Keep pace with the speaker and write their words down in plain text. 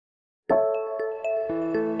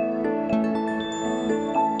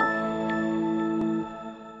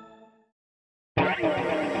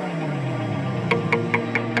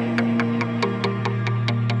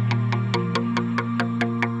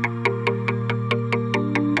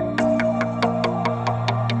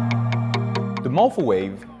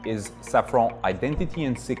MorphoWave is Safran identity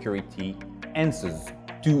and security answers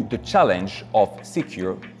to the challenge of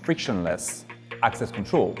secure, frictionless access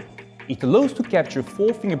control. It allows to capture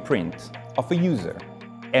 4 fingerprints of a user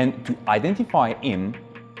and to identify him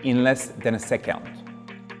in less than a second.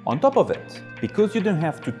 On top of it, because you don't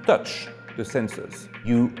have to touch the sensors,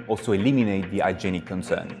 you also eliminate the hygienic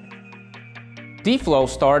concern. dFlow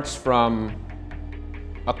starts from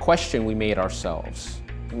a question we made ourselves.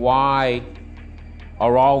 Why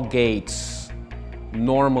are all gates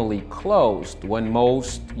normally closed when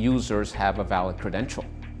most users have a valid credential?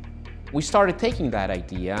 We started taking that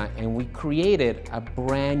idea and we created a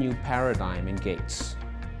brand new paradigm in gates.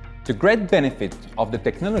 The great benefit of the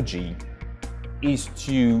technology is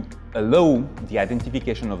to allow the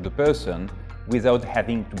identification of the person without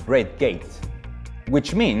having to break gate,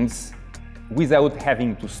 which means without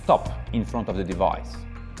having to stop in front of the device.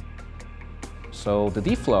 So the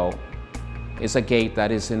dFlow is a gate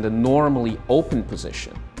that is in the normally open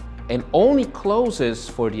position and only closes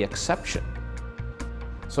for the exception.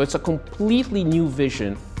 So it's a completely new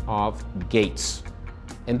vision of gates.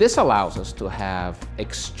 And this allows us to have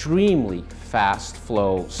extremely fast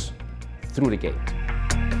flows through the gate.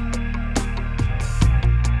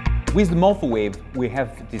 With the MorphoWave, we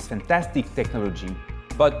have this fantastic technology,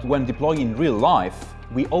 but when deployed in real life,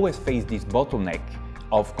 we always face this bottleneck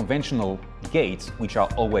of conventional gates, which are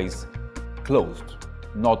always closed,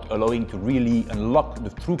 not allowing to really unlock the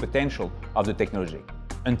true potential of the technology.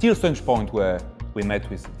 Until such point where we met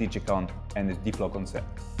with digitale and the dFlow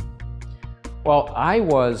concept. Well, I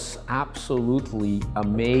was absolutely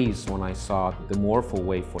amazed when I saw the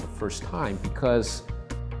MorphoWave for the first time because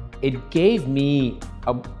it gave me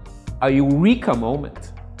a eureka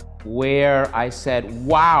moment where I said,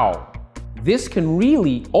 wow, this can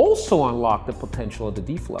really also unlock the potential of the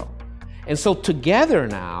dFlow. And so together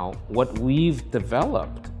now, what we've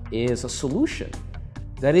developed is a solution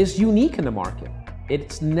that is unique in the market.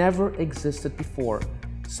 It's never existed before.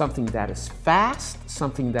 Something that is fast,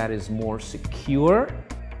 something that is more secure,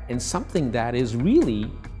 and something that is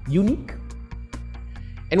really unique.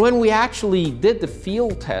 And when we actually did the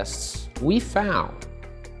field tests, we found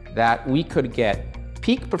that we could get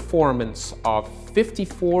peak performance of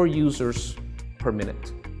 54 users per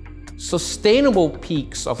minute, sustainable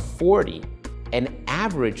peaks of 40, and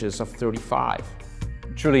averages of 35.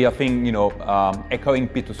 Truly, I think, echoing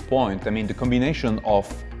Peter's point, the combination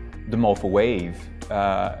of the MorphoWave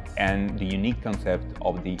and the unique concept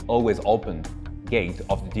of the always open gate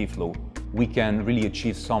of the dFlow, we can really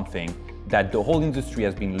achieve something that the whole industry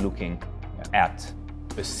has been looking at,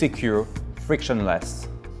 a secure, frictionless,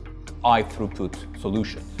 high throughput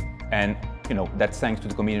solution. And that's thanks to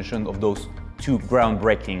the combination of those 2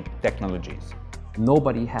 groundbreaking technologies.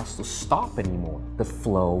 Nobody has to stop anymore. The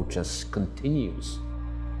flow just continues.